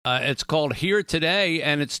It's called Here Today,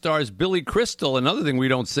 and it stars Billy Crystal, another thing we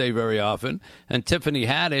don't say very often, and Tiffany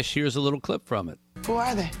Haddish. Here's a little clip from it. Who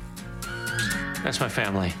are they? That's my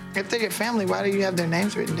family. If they're your family, why do you have their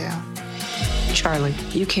names written down? Charlie,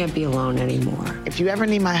 you can't be alone anymore. If you ever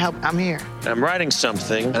need my help, I'm here. I'm writing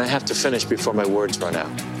something, and I have to finish before my words run out.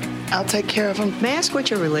 I'll take care of them. May I ask what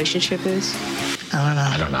your relationship is?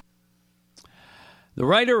 I don't know. The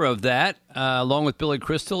writer of that, along with Billy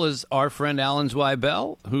Crystal, is our friend Alan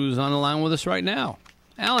Zweibel, who's on the line with us right now.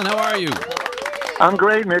 Alan, how are you? I'm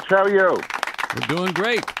great, Mitch. How are you? We're doing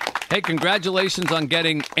great. Hey, congratulations on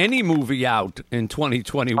getting any movie out in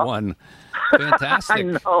 2021. Fantastic. I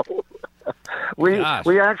know. We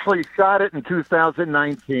actually shot it in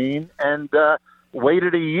 2019 and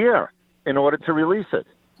waited a year in order to release it.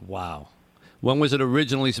 Wow. When was it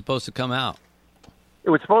originally supposed to come out? It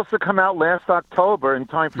was supposed to come out last October in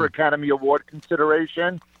time for Academy Award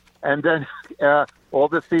consideration, and then all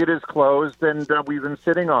the theaters closed, and we've been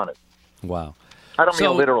sitting on it. Wow. I don't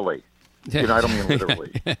mean literally. I don't mean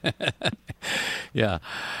literally. Yeah.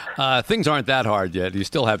 Things aren't that hard yet. You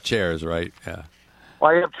still have chairs, right? Yeah.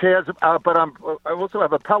 Well, I have chairs, but I also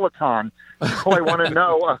have a Peloton, so I want to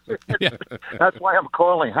know. That's why I'm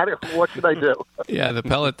calling. What should I do? Yeah, the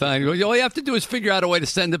Peloton. All you have to do is figure out a way to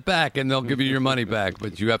send it back, and they'll give you your money back.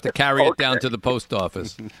 But you have to carry it down to the post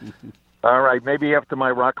office. All right, maybe after my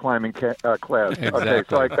rock climbing class. Exactly. Okay,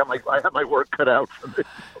 so I have my work cut out for me.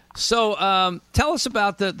 So tell us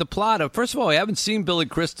about the plot. First of all, I haven't seen Billy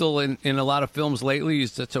Crystal in a lot of films lately.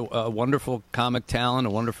 He's such a wonderful comic talent,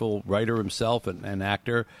 a wonderful writer himself and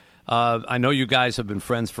actor. I know you guys have been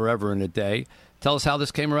friends forever and a day. Tell us how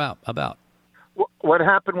this came about. What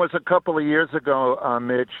happened was a couple of years ago,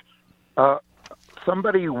 Mitch,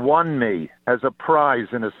 somebody won me as a prize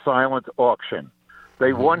in a silent auction.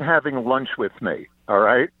 They won having lunch with me, all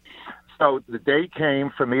right? So the day came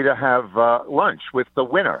for me to have lunch with the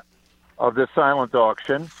winner of the silent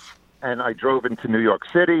auction, and I drove into New York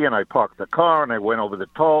City, and I parked the car, and I went over the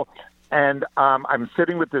toll, and I'm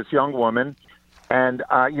sitting with this young woman, and,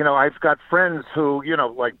 I've got friends who,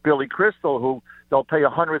 like Billy Crystal, who they'll pay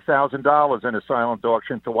 $100,000 in a silent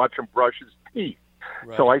auction to watch him brush his teeth.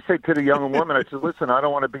 Right. So I say to the young woman, I said, listen, I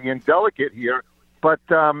don't want to be indelicate here, but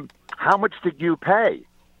how much did you pay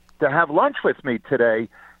to have lunch with me today?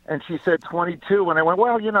 And she said 22, and I went,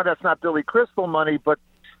 well, that's not Billy Crystal money, but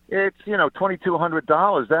it's,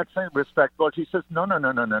 $2,200. That's respectable. She says, no.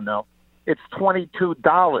 It's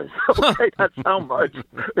 $22. Okay, that's how much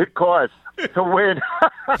it costs to win.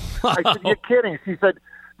 I said, you're kidding. She said,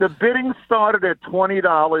 the bidding started at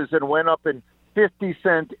 $20 and went up in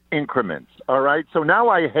 50-cent increments, all right? So now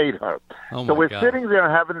I hate her. So we're sitting there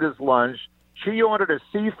having this lunch. She ordered a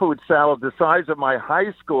seafood salad the size of my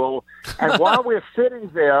high school, and while we're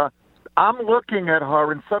sitting there, I'm looking at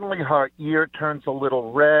her, and suddenly her ear turns a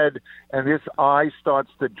little red, and this eye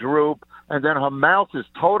starts to droop, and then her mouth is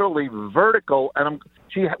totally vertical, and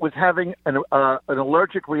she was having an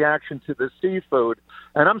allergic reaction to the seafood,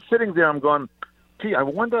 and I'm sitting there, I'm going, gee, I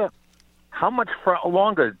wonder how much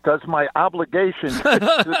longer does my obligation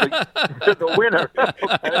to the winner?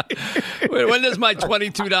 Okay. Wait, when does my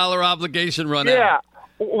 $22 obligation run out? Yeah.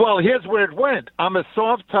 Well, here's where it went. I'm a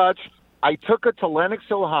soft touch. I took her to Lenox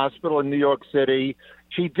Hill Hospital in New York City.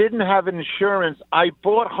 She didn't have insurance. I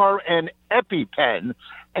bought her an EpiPen.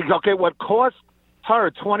 And, okay, what cost her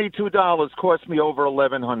 $22 cost me over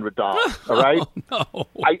 $1,100. All right? Oh, no.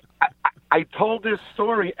 I told this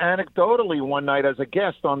story anecdotally one night as a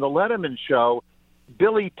guest on the Letterman show.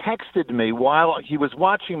 Billy texted me while he was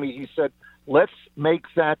watching me. He said, let's make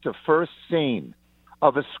that the first scene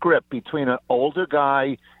of a script between an older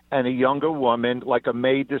guy and a younger woman, like a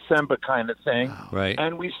May-December kind of thing. Right.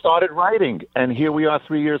 And we started writing, and here we are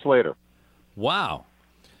 3 years later. Wow.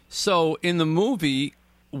 So in the movie,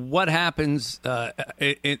 what happens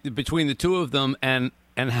between the two of them, and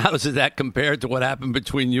how does that compare to what happened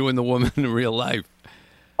between you and the woman in real life?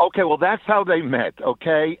 Okay, well, that's how they met,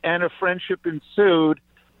 okay? And a friendship ensued.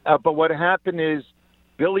 But what happened is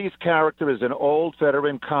Billy's character is an old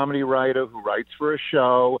veteran comedy writer who writes for a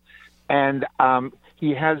show, and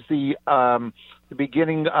he has the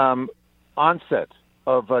beginning onset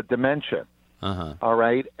of dementia, all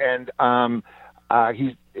right? And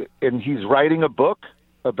he's writing a book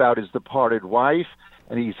about his departed wife,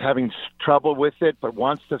 and he's having trouble with it, but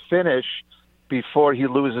wants to finish before he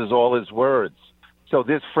loses all his words. So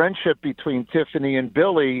this friendship between Tiffany and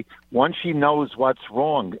Billy, once she knows what's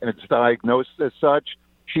wrong and it's diagnosed as such,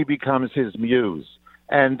 she becomes his muse.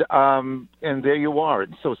 And there you are.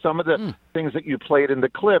 And so some of the things that you played in the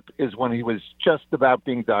clip is when he was just about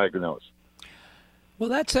being diagnosed. Well,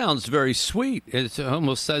 that sounds very sweet. It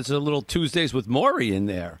almost says a little Tuesdays with Maury in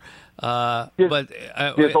there. There's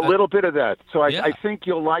a little bit of that. So I think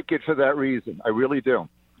you'll like it for that reason. I really do.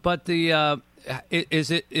 But is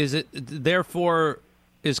it therefore,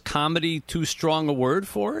 is comedy too strong a word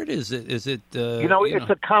for it? Is it? It's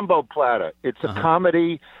a combo platter. It's a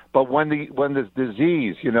comedy, but when the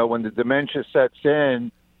disease, when the dementia sets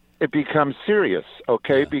in, it becomes serious.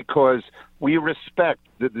 Okay, because we respect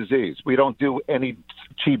the disease. We don't do any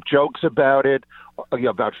cheap jokes about it,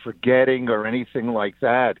 about forgetting or anything like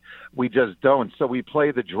that. We just don't. So we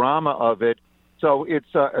play the drama of it. So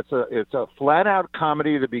it's a flat out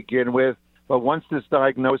comedy to begin with. But once this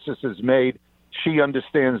diagnosis is made, she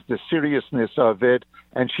understands the seriousness of it,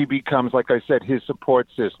 and she becomes, like I said, his support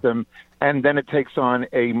system. And then it takes on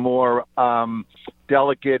a more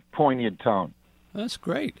delicate, poignant tone. That's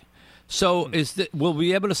great. So will we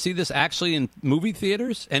be able to see this actually in movie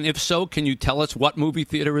theaters? And if so, can you tell us what movie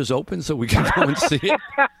theater is open so we can go and see it?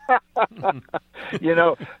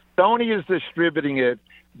 Sony is distributing it.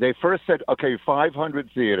 They first said, 500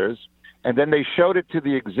 theaters, and then they showed it to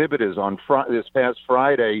the exhibitors on this past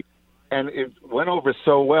Friday, and it went over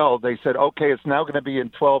so well, they said, it's now going to be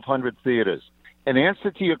in 1,200 theaters. In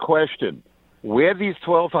answer to your question, where these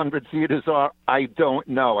 1,200 theaters are, I don't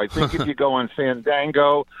know. I think if you go on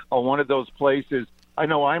Fandango or one of those places, I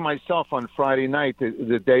know I myself on Friday night,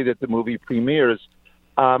 the day that the movie premieres,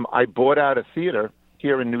 I bought out a theater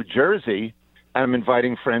here in New Jersey, and I'm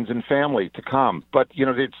inviting friends and family to come. But,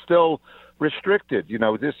 it's still restricted.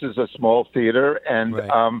 This is a small theater, and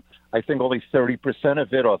right. I think only 30%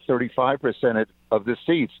 of it or 35% of the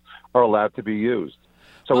seats are allowed to be used.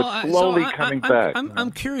 So it's slowly coming back.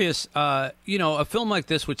 I'm curious, a film like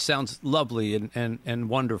this, which sounds lovely and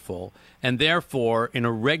wonderful, and therefore in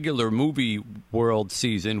a regular movie world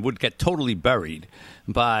season would get totally buried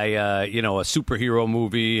by, a superhero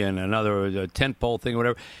movie and another tentpole thing or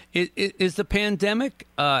whatever. Is the pandemic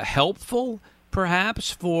helpful,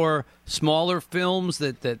 perhaps, for smaller films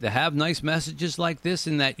that have nice messages like this,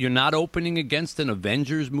 in that you're not opening against an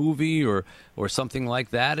Avengers movie or something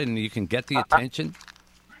like that, and you can get the attention?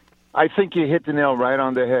 I think you hit the nail right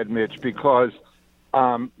on the head, Mitch, because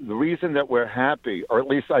the reason that we're happy, or at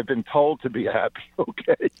least I've been told to be happy,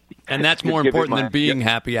 okay? And that's more important than being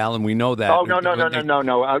happy, Alan. We know that. Oh,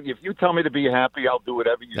 no. If you tell me to be happy, I'll do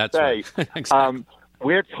whatever you say. Right. Exactly.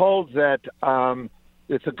 We're told that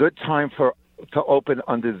it's a good time to open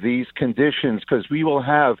under these conditions, because we will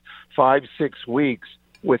have 5-6 weeks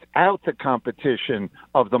without the competition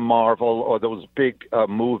of the Marvel or those big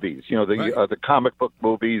movies, the comic book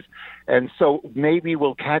movies. And so maybe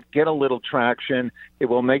we'll get a little traction. It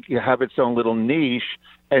will make you have its own little niche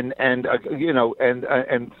and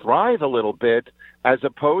thrive a little bit, as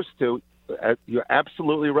opposed to, you're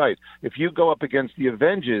absolutely right. If you go up against the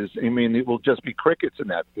Avengers, it will just be crickets in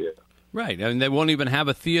that theater. Right, and they won't even have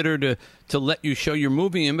a theater to let you show your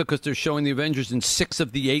movie in, because they're showing the Avengers in 6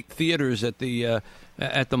 of the 8 theaters at the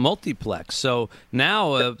multiplex. So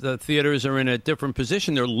now the theaters are in a different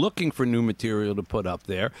position. They're looking for new material to put up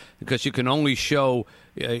there, because you can only show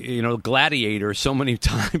Gladiator so many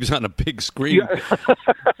times on a big screen. Yeah.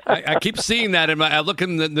 I keep seeing that, I look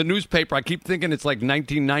in the newspaper. I keep thinking it's like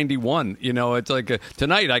 1991. It's like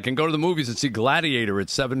tonight I can go to the movies and see Gladiator at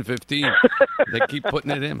 7:15. They keep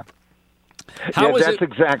putting it in. That's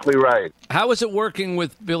exactly right. How is it working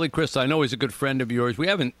with Billy Crystal? I know he's a good friend of yours. We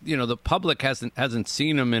haven't, the public hasn't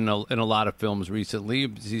seen him in a lot of films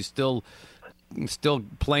recently. He's still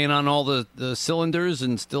playing on all the cylinders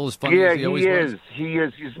and still as funny as he always was. He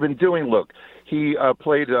is. He's been doing. Look, he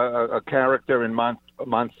played a character in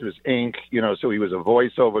Monsters Inc. So he was a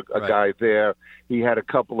voiceover guy there. He had a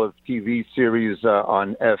couple of TV series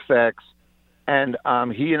on FX. And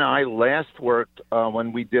he and I last worked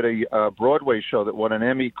when we did a Broadway show that won an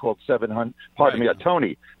Emmy called 700. A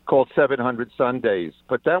Tony called 700 Sundays.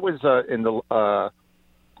 But that was in the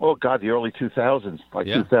the early 2000s,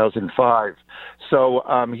 2005.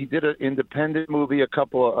 So he did an independent movie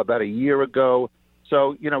about a year ago.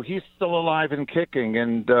 So he's still alive and kicking.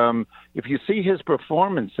 And if you see his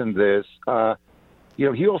performance in this,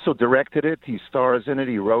 he also directed it. He stars in it.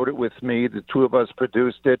 He wrote it with me. The two of us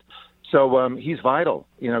produced it. So he's vital.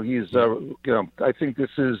 I think this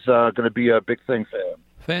is going to be a big thing for him.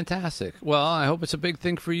 Fantastic. Well, I hope it's a big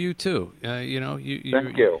thing for you too. Thank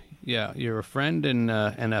you. Yeah, you're a friend and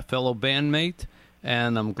a fellow bandmate,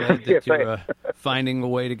 and I'm glad that you're finding a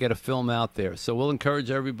way to get a film out there. So we'll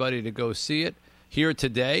encourage everybody to go see it. Here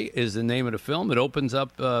Today is the name of the film. It opens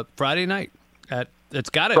up Friday night It's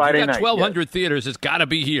got to. Friday You've got night, 1,200 theaters. It's got to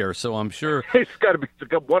be here. So I'm sure It's got to be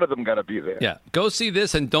one of them. Got to be there. Yeah, go see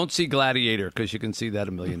this and don't see Gladiator because you can see that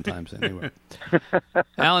a million times anyway.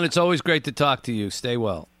 Alan, it's always great to talk to you. Stay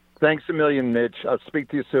well. Thanks a million, Mitch. I'll speak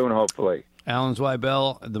to you soon, hopefully. Alan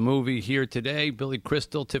Zweibel, the movie here today. Billy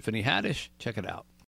Crystal, Tiffany Haddish. Check it out.